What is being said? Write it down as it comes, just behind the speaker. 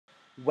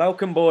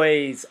Welcome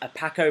boys, a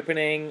pack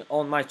opening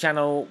on my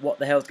channel. What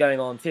the hell's going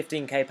on?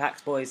 15k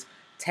packs boys,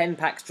 10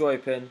 packs to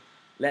open.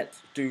 Let's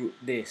do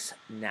this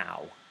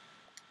now.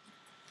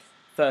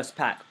 First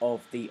pack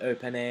of the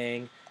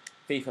opening,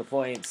 FIFA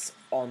points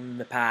on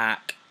the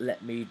pack.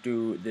 Let me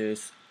do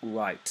this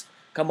right.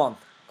 Come on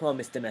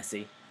Mr.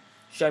 Messi.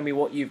 Show me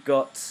what you've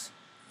got.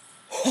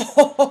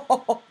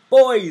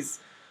 Boys,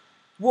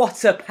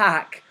 what a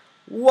pack,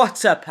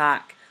 what a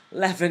pack.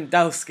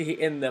 Lewandowski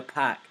in the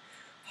pack.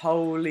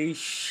 Holy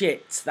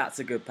shit, that's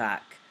a good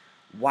pack.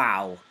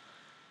 Wow.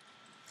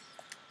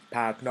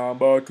 Pack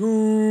number 2.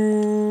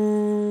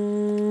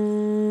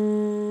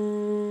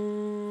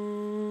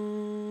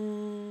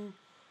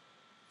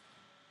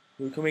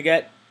 Who can we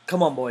get?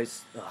 Come on,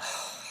 boys. Ugh.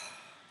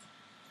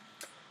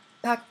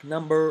 Pack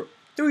number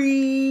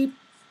 3.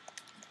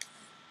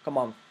 Come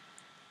on.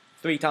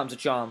 3 times a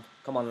charm.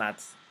 Come on,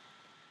 lads.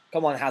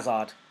 Come on,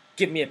 Hazard.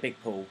 Give me a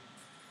big pull.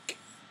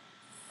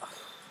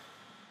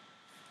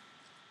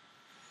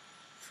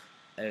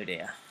 Oh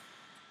dear.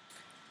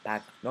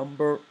 Pack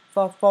number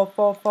 4.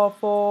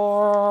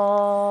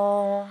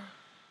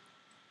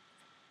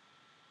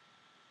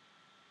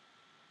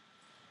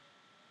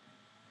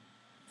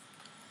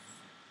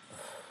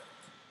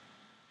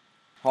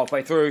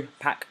 Halfway through.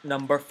 Pack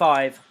number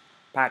 5.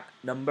 Pack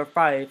number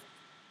 5.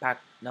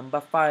 Pack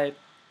number 5.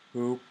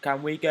 Who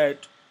can we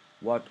get?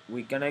 What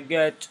we gonna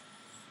get?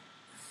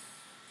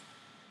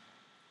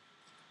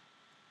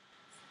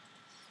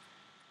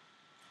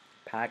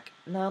 Pack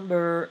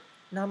number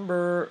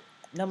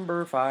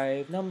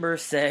 5, number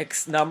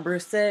 6.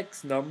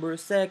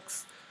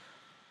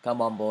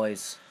 Come on,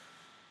 boys.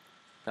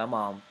 Come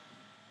on.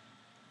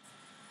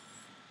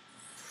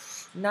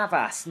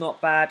 Navas,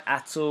 not bad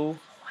at all.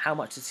 How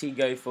much does he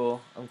go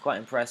for? I'm quite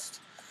impressed.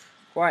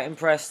 Quite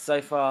impressed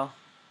so far.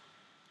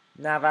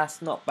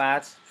 Navas, not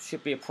bad.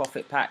 Should be a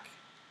profit pack.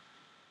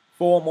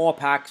 4 more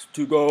packs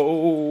to go.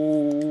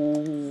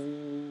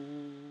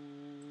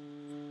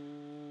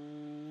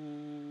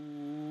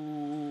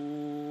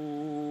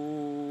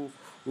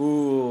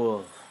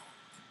 Ooh.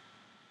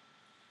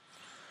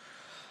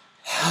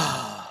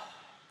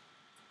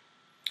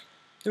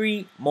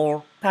 3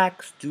 more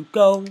packs to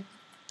go.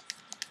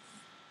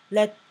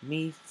 Let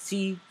me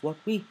see what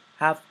we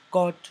have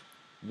got.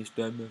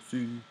 Mr.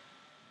 Messi.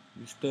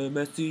 Mr.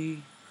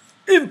 Messi.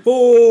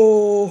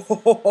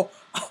 Info!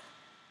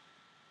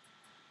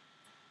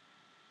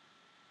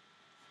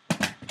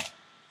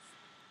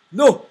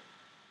 No!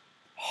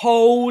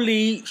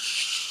 Holy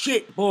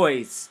shit,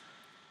 boys.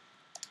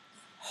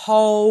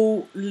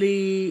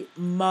 Holy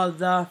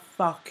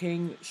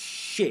motherfucking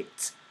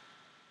shit.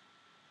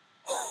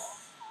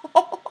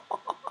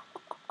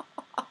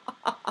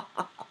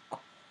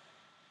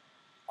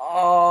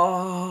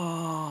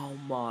 Oh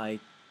my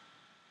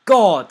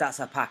god, that's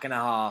a pack and a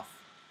half.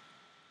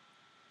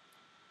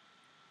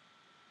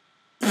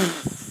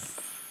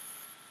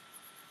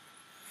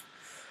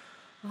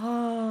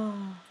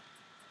 Oh.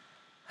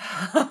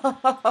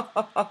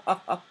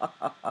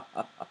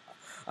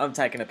 I'm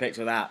taking a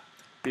picture of that.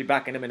 Be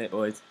back in a minute,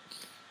 boys.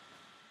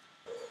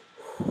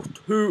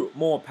 2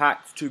 more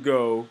packs to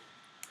go.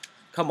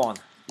 Come on,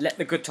 let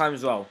the good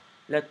times roll.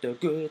 Let the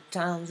good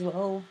times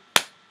roll.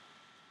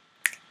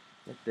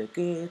 Let the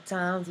good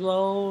times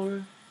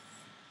roll.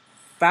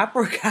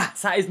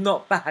 Fabregas, that is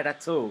not bad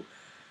at all.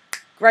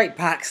 Great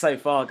pack so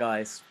far,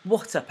 guys.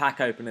 What a pack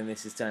opening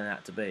this is turning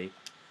out to be.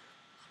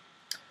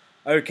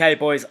 Okay,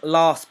 boys,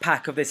 last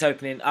pack of this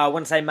opening. I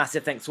want to say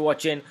massive thanks for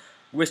watching.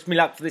 Wish me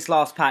luck for this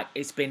last pack.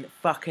 It's been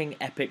fucking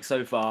epic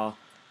so far.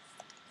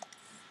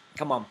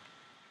 Come on.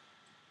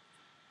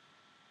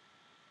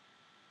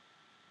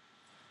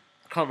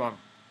 Come on.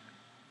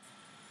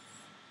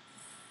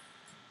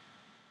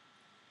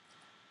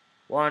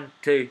 1,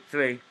 2,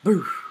 3.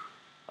 Boo.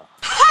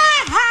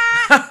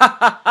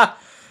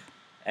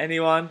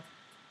 Anyone?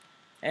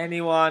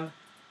 Anyone?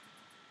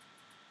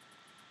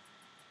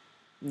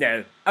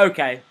 No.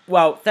 Okay.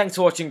 Well, thanks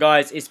for watching,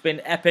 guys. It's been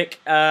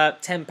epic.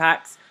 10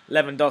 packs.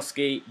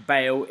 Lewandowski,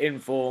 Bale,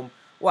 Inform.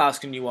 What else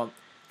can you want?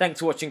 Thanks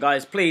for watching,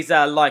 guys. Please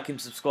like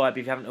and subscribe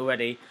if you haven't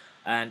already.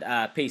 And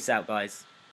peace out, guys.